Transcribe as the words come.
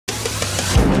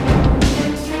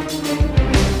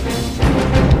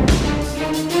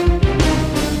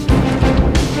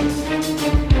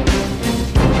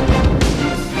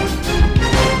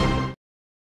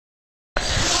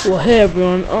Well, hey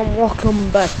everyone,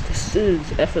 welcome back. This is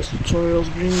FS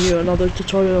Tutorials bringing you another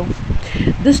tutorial.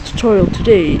 This tutorial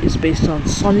today is based on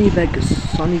Sony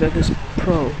Vegas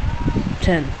Pro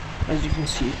 10, as you can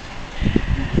see.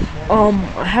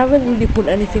 I haven't really put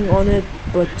anything on it,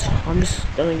 but I'm just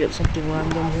gonna get something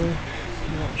random here.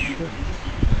 I'm not sure.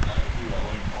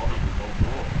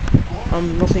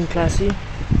 Nothing classy.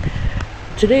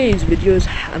 Today's video is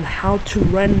on how to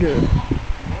render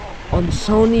on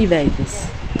Sony Vegas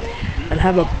and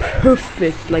have a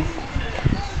perfect,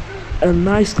 a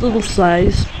nice little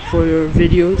size for your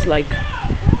videos, like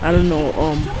I don't know,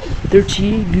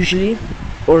 30 usually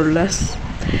or less.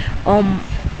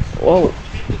 Well,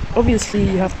 obviously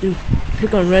you have to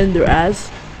click on render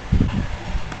as.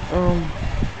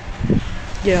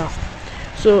 Yeah,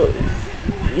 so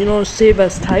save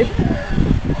as type.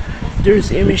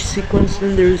 There's image sequence,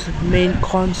 then there's main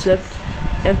concept,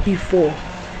 MP4.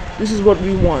 This is what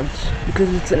we want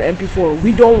because it's an MP4.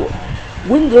 We don't.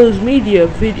 Windows Media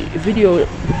Video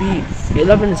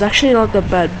V11 is actually not that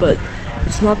bad, but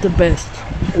it's not the best.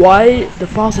 Why? The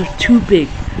files are too big,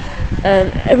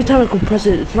 and every time I compress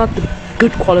it, it's not the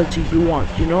good quality we want,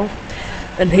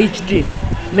 And HD,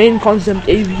 main concept,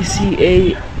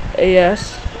 AVC,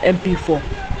 AS, MP4,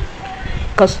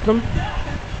 custom,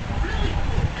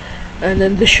 and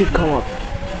then this should come up.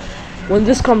 When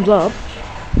this comes up,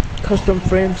 custom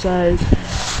frame size,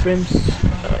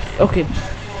 okay,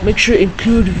 make sure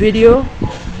include video,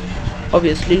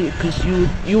 obviously, because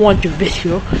you want your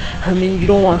video. I mean, you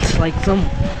don't want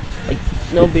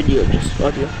no video, just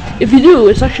audio. If you do,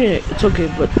 it's okay,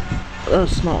 but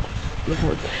that's not the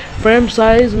point. Frame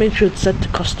size, make sure it's set to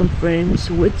custom frames.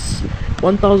 Width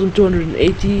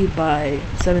 1280 by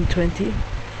 720.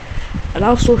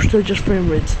 Allow source to adjust frame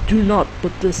rates. Do not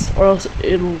put this, or else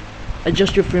it'll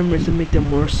adjust your frame rates and make them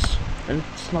worse, and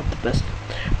it's not the best.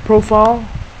 Profile,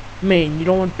 main, you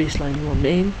don't want baseline, you want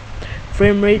main.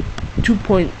 Frame rate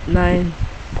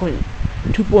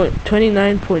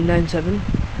 29.97.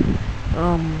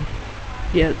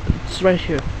 Yeah, it's right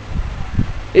here.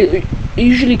 It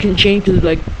usually can change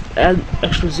to add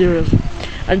extra zeros,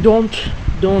 and don't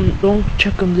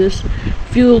check on this.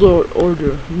 Field or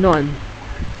order, none.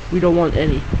 We don't want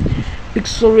any.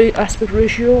 Pixel rate, aspect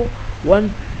ratio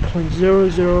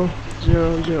 1.0000.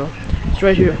 It's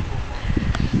right here.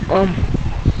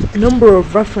 Number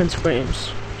of reference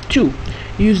frames 2.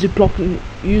 Use the blocking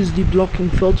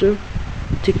filter.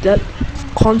 Tick that.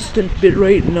 Constant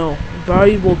bitrate, no.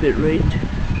 Variable bitrate,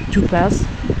 2 pass.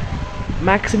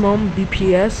 Maximum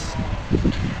BPS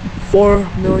 4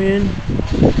 million.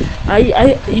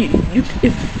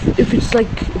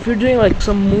 If you're doing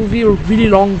some movie or really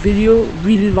long video,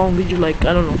 like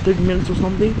I don't know, 30 minutes or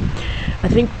something, I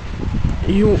think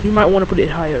you might want to put it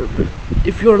higher. But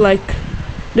if you're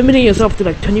limiting yourself to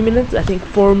 20 minutes, I think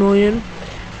 4 million,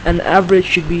 and average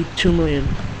should be 2 million.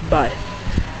 Bye.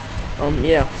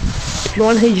 Yeah, if you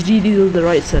want HD, these are the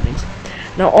right settings.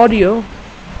 Now audio,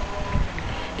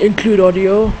 include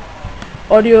audio.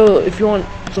 If you want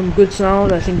some good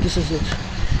sound, I think this is it.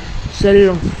 Set it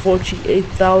on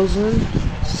 48,000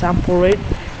 sample rate,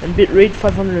 and bit rate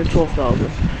 512,000.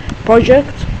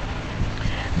 Project,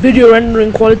 video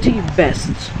rendering quality,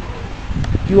 best.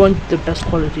 You want the best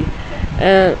quality,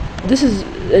 and this is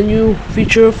a new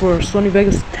feature for Sony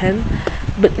Vegas 10,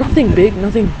 but nothing big,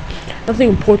 nothing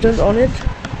important on it.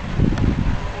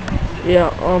 Yeah.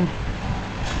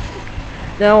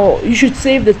 Now you should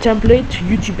save the template to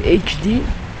YouTube HD.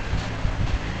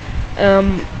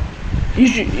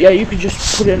 You could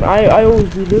just put in. I always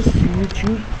do this,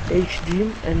 YouTube HD,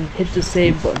 and hit the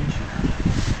save button,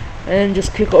 and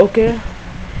just click OK.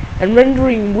 And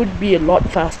rendering would be a lot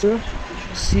faster.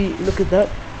 See, look at that.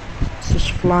 It's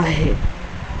just flying.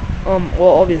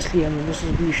 Well, obviously, I mean, this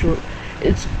is really short.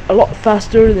 It's a lot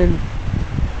faster than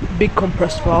big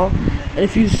compressed file. And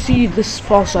if you see this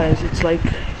file size, it's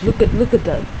look at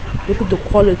that. Look at the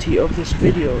quality of this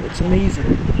video. It's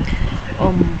amazing.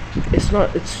 It's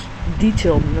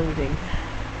detailed and everything.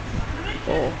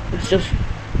 Oh, it's just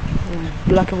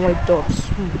black and white dots.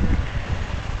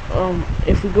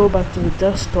 If we go back to the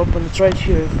desktop, and it's right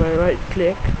here, if I right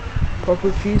click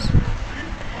properties,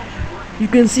 you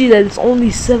can see that it's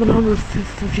only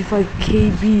 755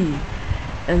 KB,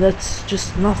 and that's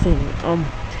just nothing.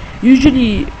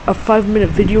 Usually a 5-minute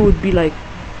video would be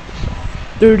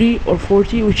 30 or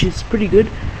 40, which is pretty good.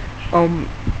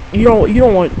 You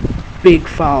don't want big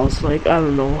files, I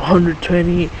don't know,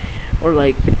 120 or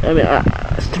 3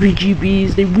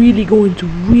 GBs. They really go into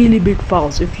really big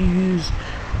files if you use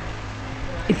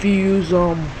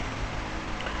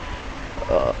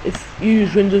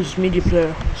Windows Media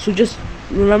Player. So just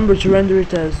remember to render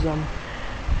it as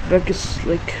Vegas,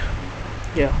 like,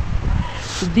 yeah.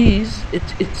 So these,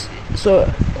 it's so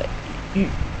you,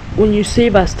 when you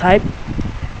save as type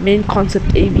main concept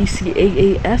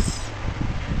ABCAAS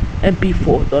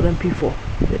MP4.mp4,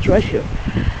 it's right here.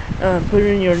 Put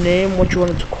in your name, what you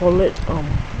wanted to call it.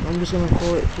 I'm just gonna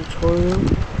call it tutorial,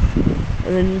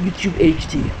 and then YouTube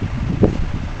HD.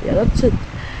 Yeah, that's it.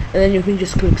 And then you can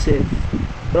just click save.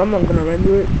 But I'm not gonna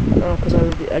render it because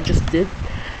I just did.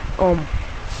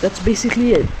 That's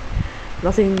basically it.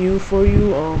 Nothing new for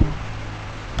you.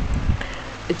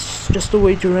 It's just a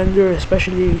way to render,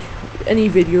 especially any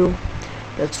video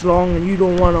that's long and you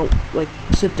don't want to like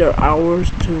sit there hours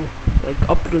to like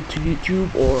upload to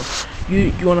YouTube, or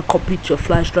you want to copy to a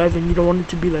flash drive and you don't want it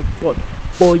to be like what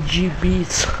 4 GB.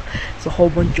 It's a whole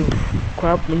bunch of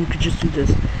crap when you could just do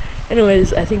this.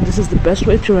 Anyways, I think this is the best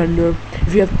way to render.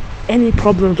 If you have any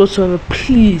problems whatsoever,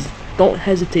 please don't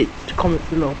hesitate to comment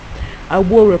below. I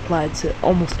will reply to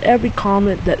almost every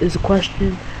comment that is a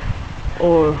question,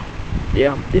 or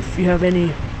yeah, if you have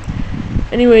any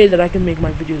way that I can make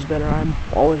my videos better, I'm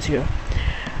always here.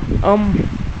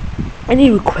 Any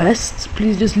requests,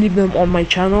 please just leave them on my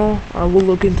channel. I will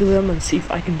look into them and see if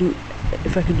I can do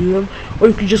them, or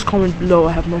you can just comment below.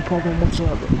 I have no problem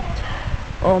whatsoever.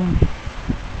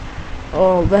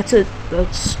 That's it.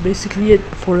 That's basically it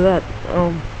for that.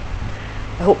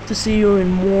 I hope to see you in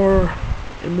more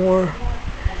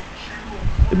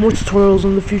tutorials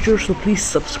in the future, so please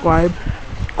subscribe,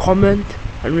 comment,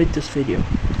 and rate this video.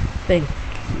 Thanks.